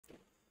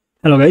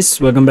Hello guys,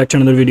 welcome back to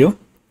another video.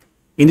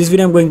 In this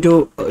video I'm going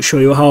to show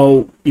you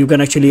how you can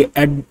actually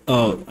add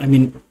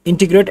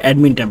integrate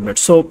admin templates.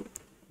 So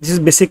this is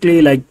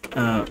basically like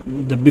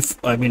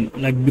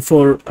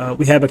before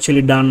we have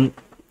actually done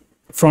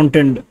front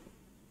end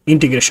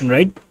integration,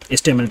 right?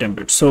 HTML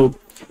templates. So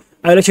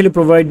I'll actually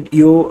provide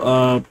you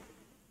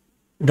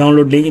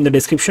download link in the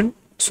description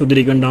so that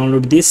you can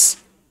download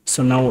this.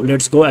 So now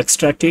let's go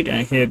extract it,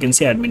 and here you can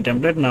see admin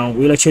template. Now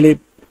we'll actually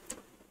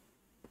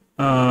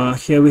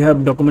here we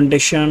have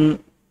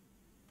documentation,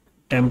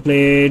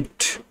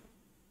 template,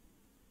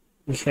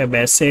 we have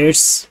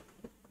assets.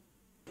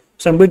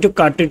 So I'm going to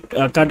cut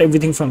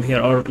everything from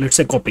here, or let's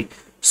say copy.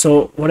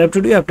 So what I have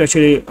to do, I have to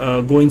actually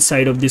go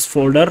inside of this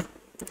folder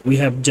we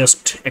have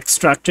just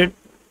extracted.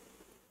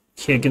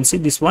 Here you can see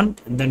this one,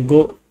 and then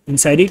go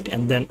inside it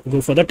and then go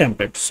for the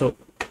template. So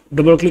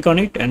double click on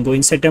it and go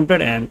inside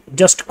template and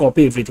just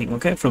copy everything,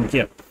 okay, from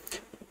here.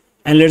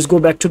 And let's go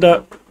back to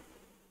the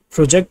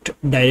project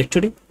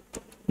directory,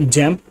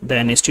 XAMPP,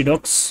 then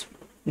htdocs,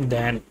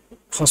 then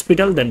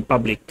hospital, then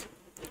public.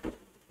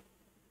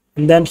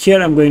 And then here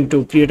I'm going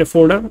to create a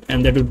folder,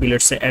 and that would be,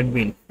 let's say,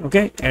 admin,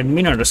 okay,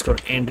 admin underscore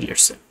end,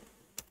 let's say.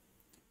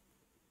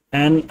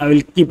 And I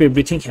will keep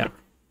everything here.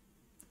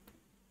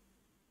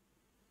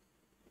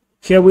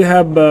 Here we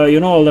have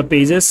all the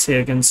pages. Here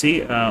you can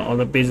see all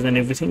the pages and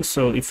everything.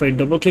 So if I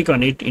double click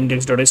on it,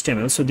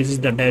 index.html, so this is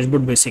the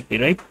dashboard basically,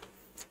 right?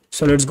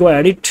 So let's go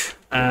add it.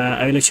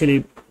 I will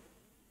actually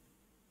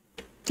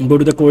go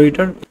to the core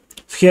editor.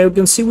 Here you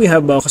can see we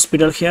have a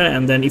hospital here,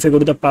 and then if I go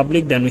to the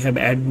public, then we have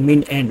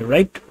admin end,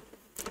 right?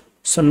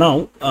 So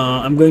now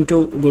I'm going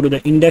to go to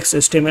the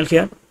index.html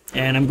here,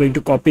 and I'm going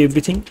to copy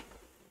everything,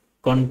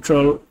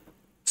 Control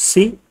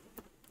C.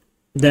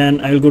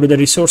 Then I will go to the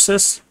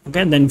resources,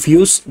 okay, then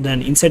views,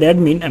 then inside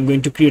admin I'm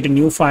going to create a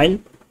new file.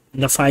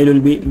 The file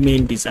will be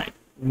main design,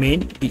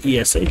 main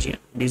design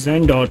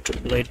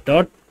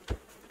design.let.php.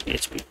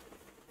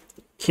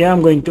 Here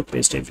I'm going to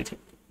paste everything.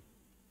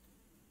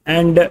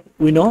 And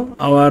we know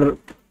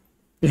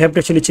we have to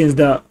actually change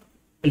the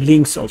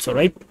links also,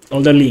 right?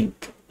 All the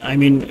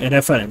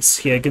reference.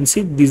 Here you can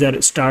see these are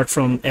start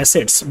from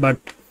assets, but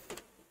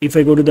if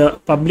I go to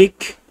the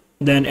public,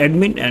 then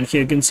admin, and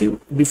here you can see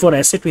before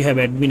asset we have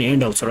admin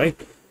end also, right?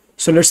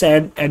 So let's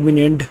add admin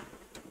end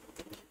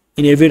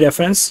in every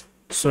reference.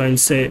 So I'll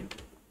say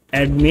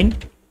admin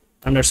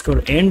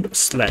underscore end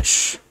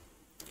slash.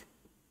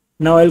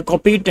 Now I'll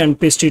copy it and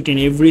paste it in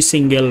every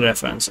single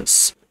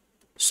references.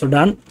 So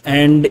done.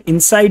 And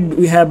inside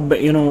we have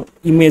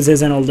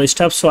images and all the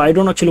stuff, so I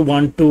don't actually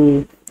want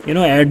to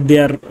add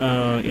their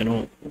I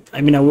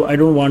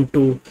don't want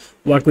to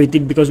work with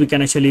it, because we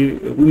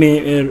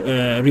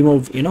may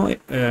remove a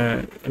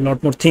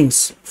lot more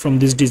things from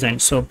this design.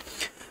 So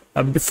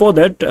before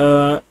that,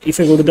 if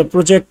I go to the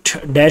project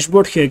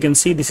dashboard, here you can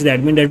see this is the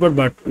admin dashboard,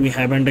 but we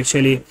haven't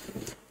actually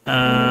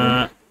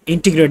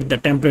integrated the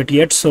template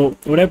yet. So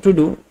what I have to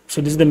do,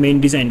 so this is the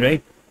main design,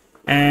 right?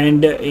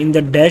 And in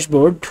the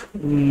dashboard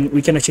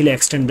we can actually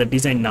extend the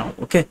design now,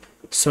 okay?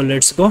 So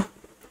let's go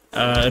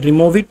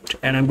remove it,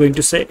 and I'm going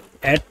to say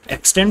add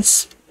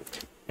extends,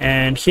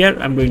 and here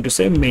I'm going to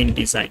say main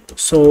design.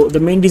 So the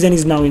main design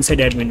is now inside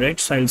admin, right?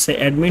 So I'll say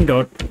admin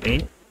dot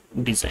main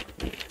design,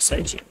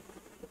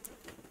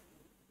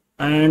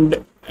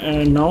 and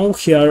now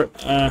here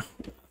I'll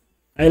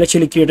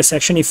actually create a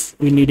section if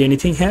we need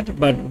anything here.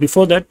 But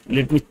before that,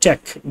 let me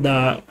check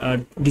the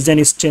design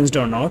is changed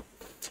or not.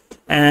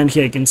 And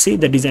here you can see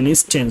the design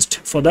is changed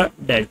for the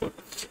dashboard,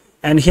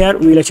 and here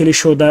we will actually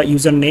show the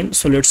username.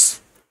 So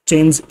let's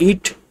change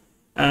it.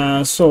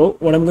 So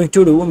what I'm going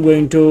to do, I'm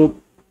going to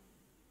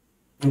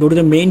go to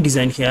the main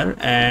design here,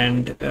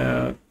 and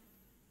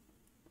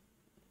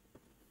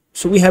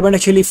so we haven't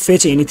actually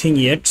fetched anything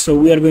yet, so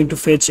we are going to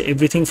fetch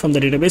everything from the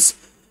database.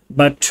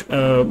 But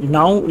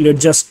now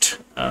let's just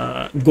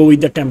go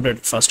with the template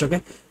first,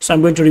 okay? So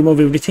I'm going to remove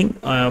everything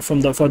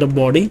for the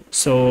body.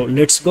 So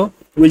let's go.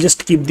 We'll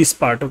just keep this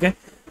part, okay?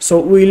 So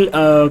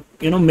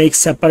we'll make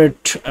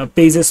separate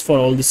pages for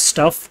all this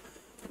stuff.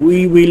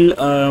 We will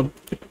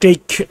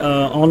take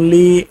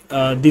only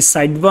this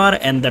sidebar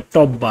and the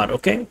top bar,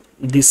 okay?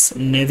 This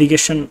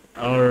navigation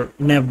or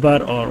nav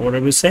bar or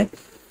whatever you say.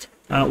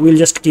 We'll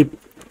just keep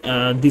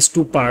these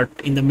two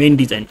part in the main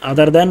design.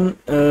 Other than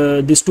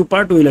these two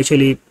part, we'll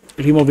actually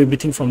remove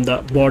everything from the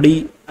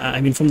body,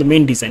 from the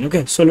main design,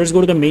 okay? So let's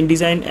go to the main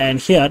design, and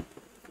here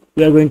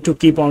we are going to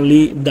keep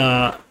only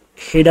the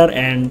header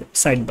and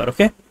sidebar,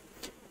 okay?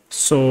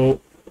 So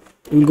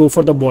we'll go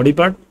for the body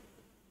part.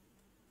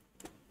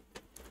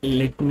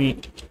 Let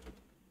me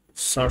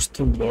search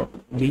through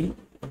body,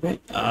 okay?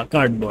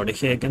 Card body.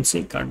 Here you can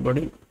see card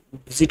body,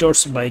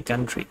 visitors by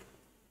country,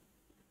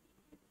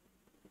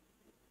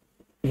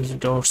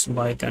 visitors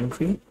by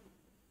country.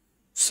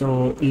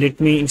 So let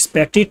me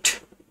inspect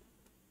it.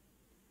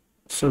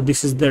 So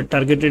this is the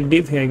targeted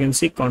div. Here you can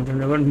see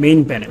content about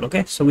main panel,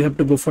 okay? So we have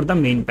to go for the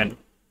main panel.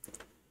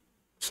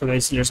 So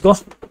guys, let's go.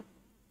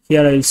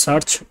 Here I will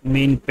search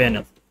main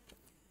panel,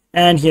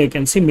 and here you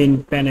can see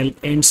main panel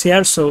ends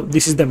here. So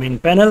this is the main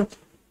panel,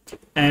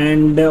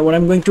 And what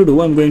I'm going to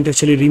do, I'm going to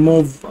actually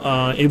remove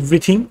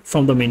everything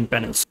from the main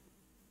panels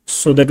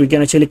so that we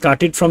can actually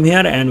cut it from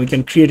here and we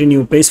can create a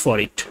new page for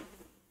it.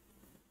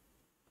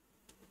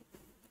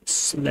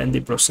 It's a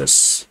lengthy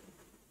process.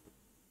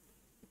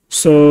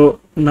 So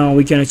now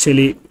we can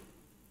actually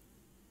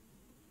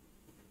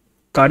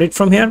cut it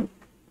from here.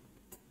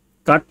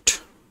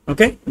 Cut.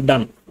 Okay,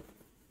 done.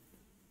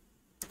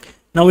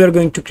 Now we are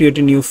going to create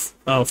a new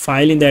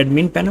file in the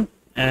admin panel,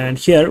 and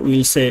here we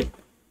will say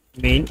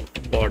main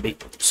body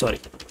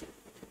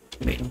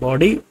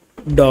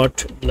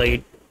dot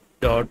blade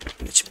dot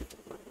php.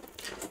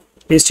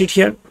 Paste it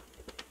here,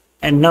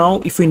 and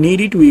now if we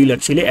need it, we will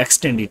actually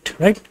extend it,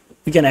 right?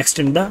 We can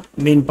extend the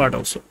main part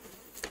also.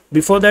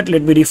 Before that,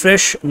 let me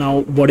refresh.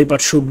 Now body part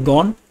should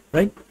gone,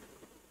 right?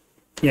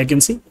 Yeah, I can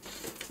see.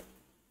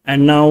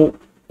 And now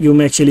you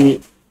may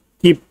actually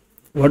keep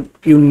what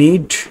you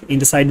need in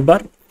the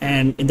sidebar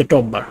and in the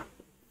top bar.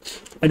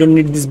 I don't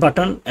need this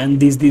button and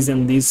this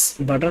and this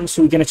button,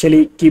 so we can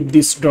actually keep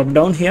this drop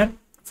down here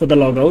for the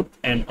logout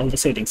and all the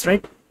settings,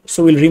 right?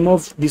 So we'll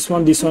remove this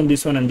one, and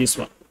this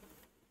one.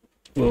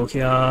 Go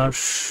here.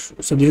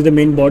 So this is the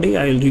main body.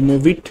 I will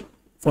remove it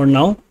for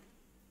now.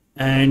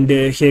 And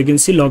here you can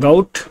see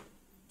logout.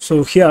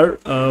 So here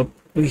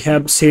we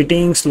have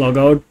settings,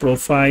 logout,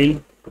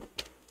 profile.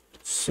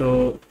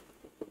 So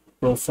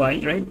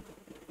profile, right?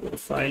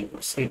 Profile,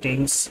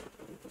 settings,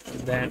 and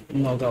then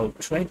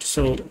logout, right?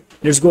 So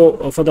let's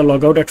go for the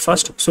logout at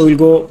first. So we'll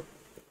go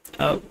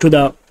to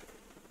the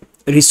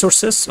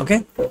resources,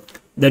 okay,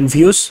 then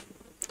views,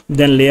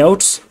 then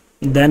layouts,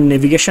 then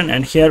navigation,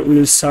 and here we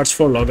will search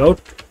for logout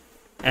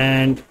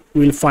and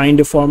we'll find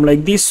a form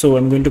like this. So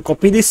I'm going to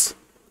copy this.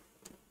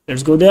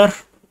 Let's go there,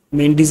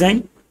 main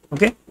design,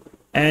 okay,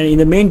 and in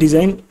the main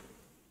design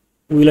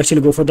we'll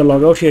actually go for the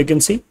logout. Here you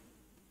can see,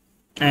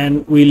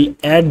 and we'll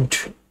add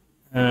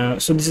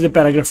so this is the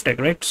paragraph tag,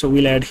 right? So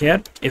we'll add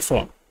here a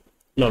form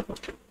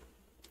logout.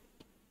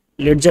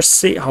 Let's just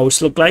see how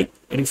it's look like.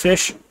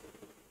 Refresh,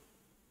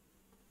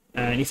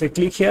 and if I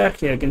click here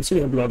you can see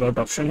we have logout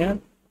option here,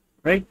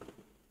 right?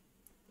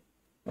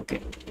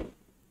 Okay,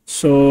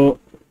 so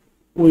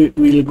we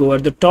will go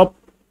at the top,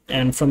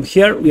 and from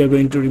here we are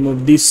going to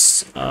remove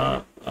this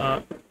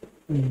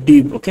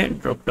div, okay,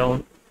 drop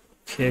down.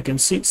 Here you can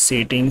see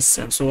settings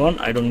and so on.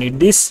 I don't need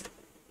this,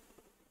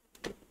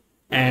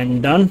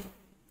 and done.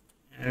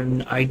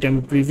 And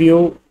item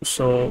preview,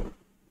 so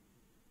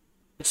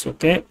it's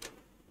okay.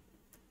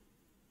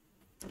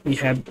 We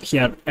have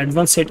here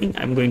advanced setting.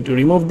 I'm going to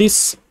remove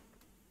this.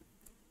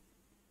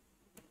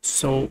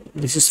 So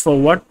this is for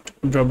what?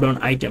 Drop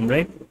down item,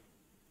 right?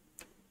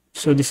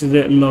 So this is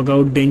the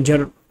logout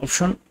danger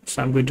option,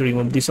 so I'm going to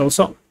remove this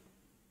also.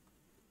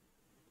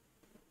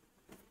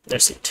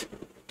 That's it.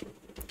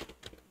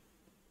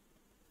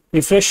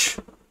 Refresh,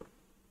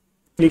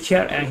 click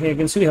here, and here you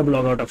can see we have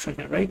logout option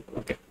here, right?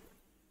 Okay,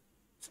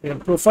 so we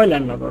have profile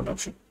and logout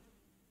option.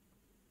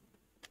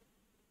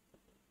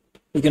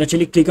 You can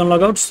actually click on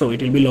logout, so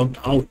it will be logged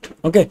out.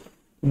 Okay,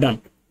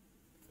 done.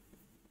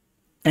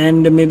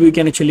 And maybe we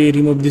can actually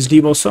remove this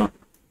div also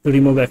to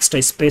remove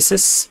extra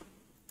spaces.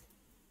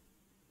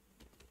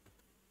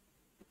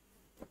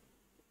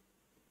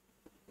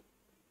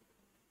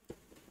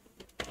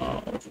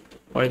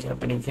 What is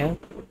happening here?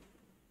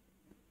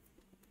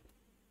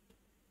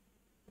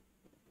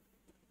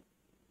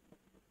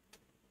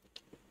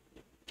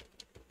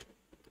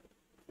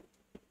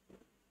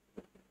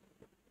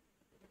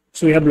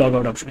 So we have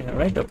logout option here,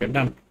 right? Okay,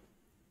 done.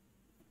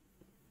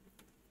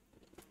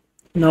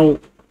 Now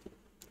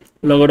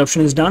logout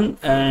option is done,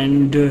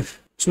 and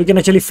so we can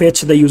actually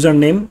fetch the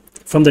username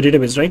from the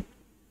database, right?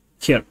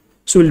 Here.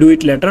 So we'll do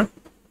it later.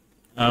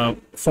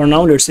 For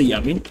now, let's say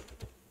Yamin.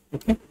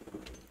 Okay.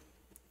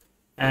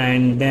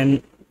 And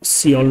then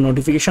see all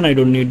notification. I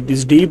don't need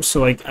this div,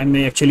 so I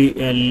may actually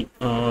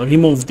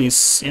remove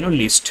this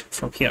list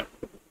from here.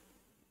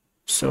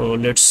 So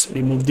let's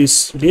remove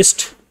this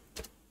list,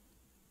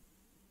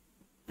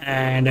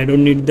 and I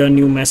don't need the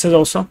new message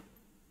also.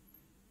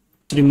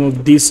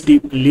 Remove this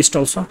div list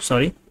also,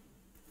 sorry,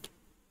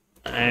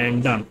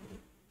 and done.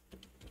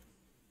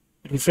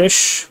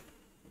 Refresh.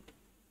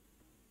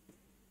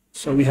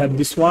 So we have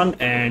this one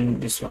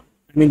and this one,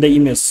 I mean the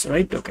image,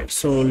 right? Okay,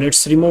 so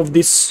let's remove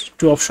this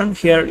two option.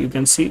 Here you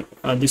can see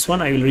this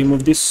one. I will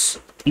remove this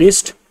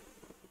list,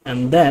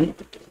 and then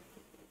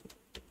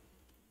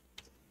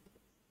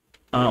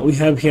we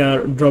have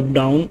here drop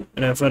down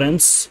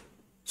reference.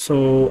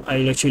 So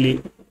I'll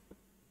actually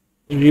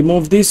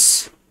remove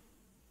this.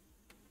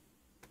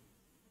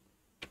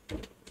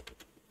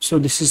 So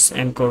this is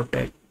anchor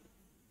tag.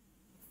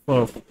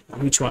 For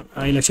which one?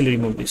 I'll actually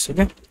remove this.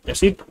 Okay,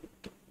 that's it,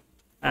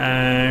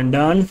 and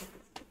done.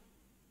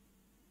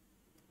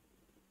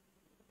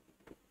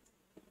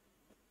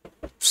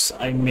 Oops,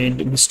 I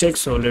made a mistake,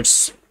 so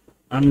let's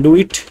undo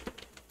it.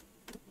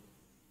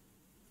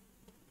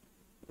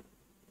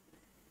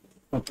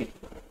 Okay,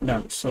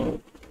 done.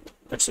 So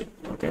that's it.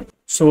 Okay,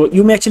 so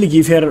you may actually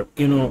give here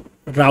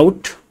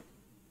route,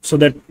 so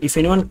that if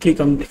anyone click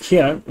on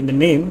here in the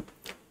name,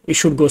 it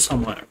should go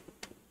somewhere.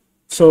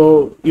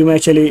 So you may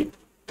actually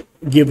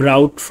give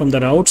route from the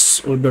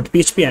routes or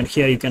 .php, and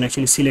here you can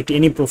actually select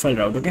any profile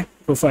route. Okay,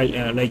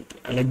 profile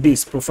like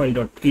this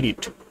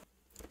profile.edit,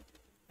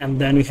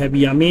 and then we have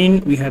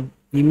yamin, we have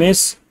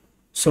image.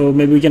 So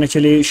maybe we can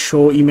actually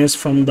show image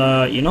from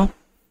the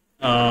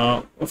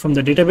from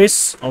the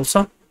database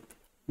also,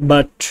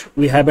 but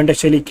we haven't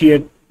actually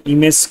created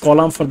image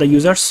column for the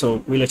user,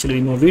 so we'll actually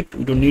remove it.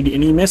 We don't need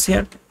any image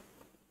here,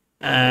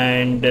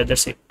 and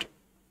that's it.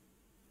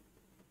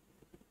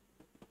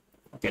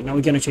 Okay, now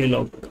we can actually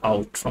log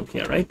out from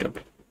here, right?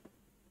 Okay.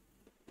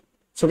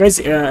 So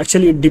guys,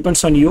 actually it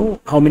depends on you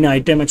how many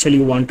item actually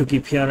you want to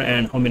keep here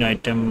and how many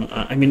item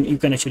I mean you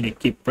can actually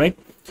keep, right?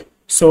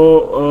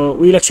 So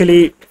we'll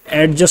actually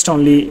add just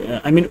only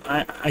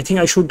I think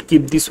I should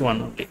keep this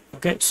one only.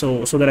 Okay,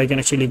 so that I can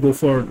actually go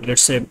for,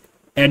 let's say,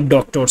 add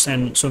doctors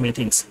and so many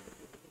things.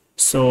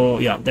 So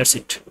yeah, that's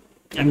it.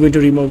 I'm going to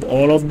remove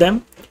all of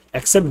them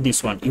except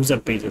this one, user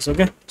pages.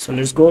 Okay, so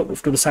let's go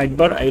to the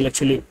sidebar. I will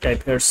actually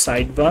type here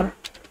sidebar,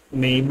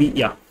 maybe,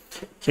 yeah,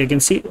 here you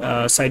can see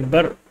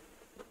sidebar,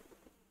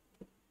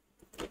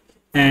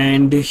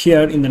 and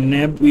here in the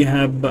nav we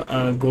have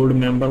gold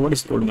member. What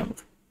is gold member?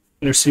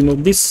 Let's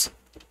remove this,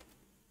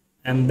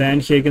 and then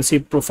here you can see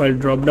profile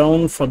drop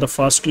down for the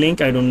first link.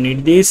 I don't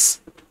need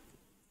this,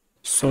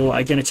 so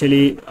I can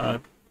actually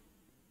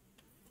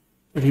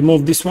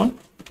remove this one,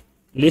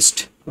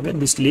 list. Okay,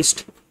 this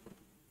list.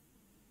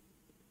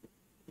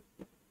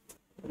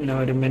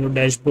 Now the menu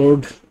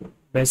dashboard,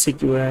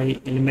 basic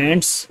UI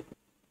elements.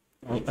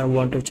 I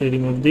want to actually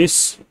remove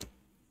this,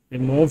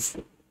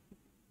 remove.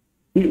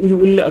 We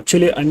will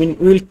actually, we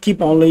will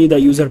keep only the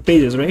user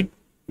pages, right?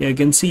 Yeah, you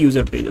can see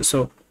user pages.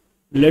 So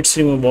let's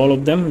remove all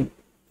of them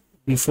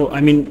before,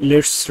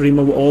 let's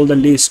remove all the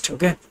list.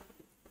 Okay,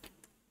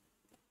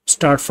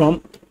 start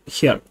from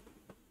here,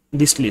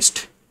 this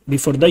list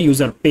before the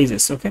user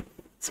pages. Okay,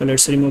 so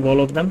let's remove all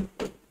of them,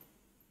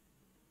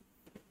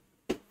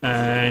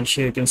 and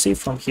here you can see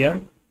from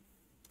here.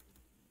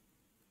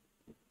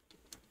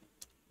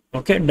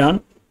 Okay,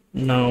 done.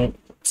 Now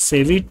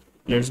save it.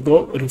 Let's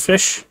go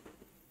refresh.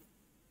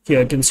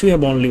 Here you can see we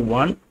have only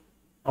one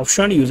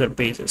option, user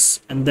pages,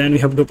 and then we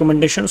have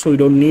documentation, so we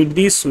don't need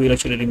this, so we'll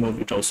actually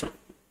remove it also.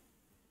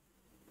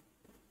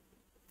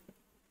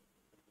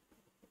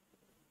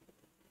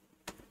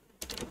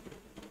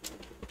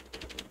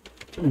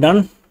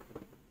 Done.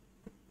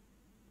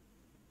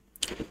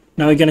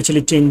 Now we can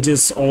actually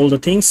changes all the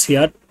things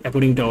here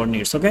according to our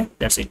needs. Okay,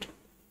 that's it.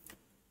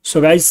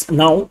 So guys,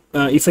 now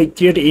if I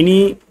create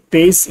any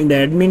page in the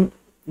admin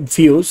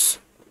views,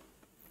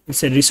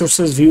 it's a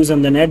resources views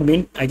and then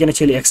admin, I can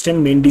actually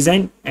extend main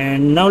design,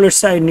 and now let's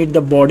say I need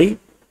the body,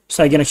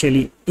 so I can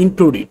actually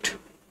include it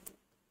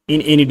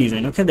in any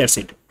design. Okay, that's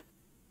it.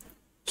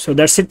 So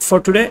that's it for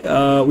today.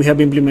 We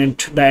have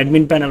implemented the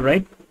admin panel,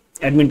 right?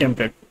 Admin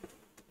template.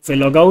 If I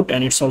log out,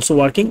 and it's also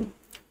working.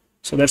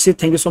 So that's it.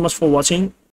 Thank you so much for watching.